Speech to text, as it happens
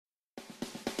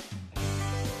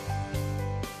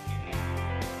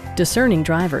Discerning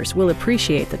drivers will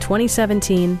appreciate the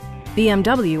 2017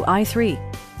 BMW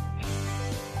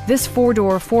i3. This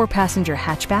four-door, four-passenger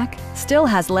hatchback still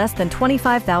has less than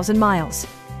 25,000 miles.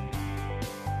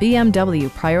 BMW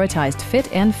prioritized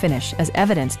fit and finish as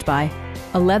evidenced by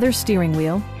a leather steering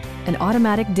wheel, an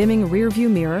automatic dimming rear-view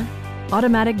mirror,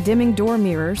 automatic dimming door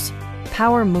mirrors,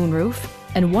 power moonroof,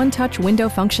 and one-touch window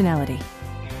functionality.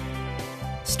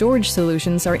 Storage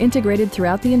solutions are integrated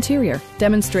throughout the interior,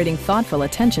 demonstrating thoughtful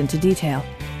attention to detail.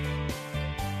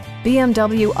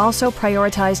 BMW also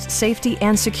prioritized safety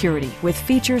and security with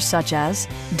features such as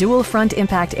dual front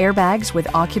impact airbags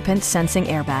with occupant sensing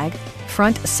airbag,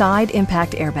 front side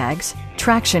impact airbags,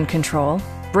 traction control,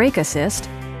 brake assist,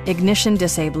 ignition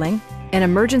disabling, an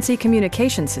emergency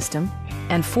communication system,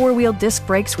 and four-wheel disc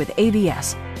brakes with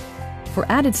ABS. For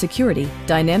added security,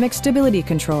 dynamic stability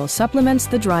control supplements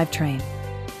the drivetrain.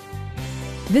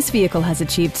 This vehicle has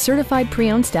achieved certified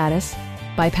pre-owned status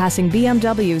by passing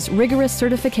BMW's rigorous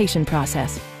certification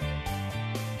process.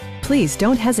 Please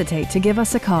don't hesitate to give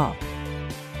us a call.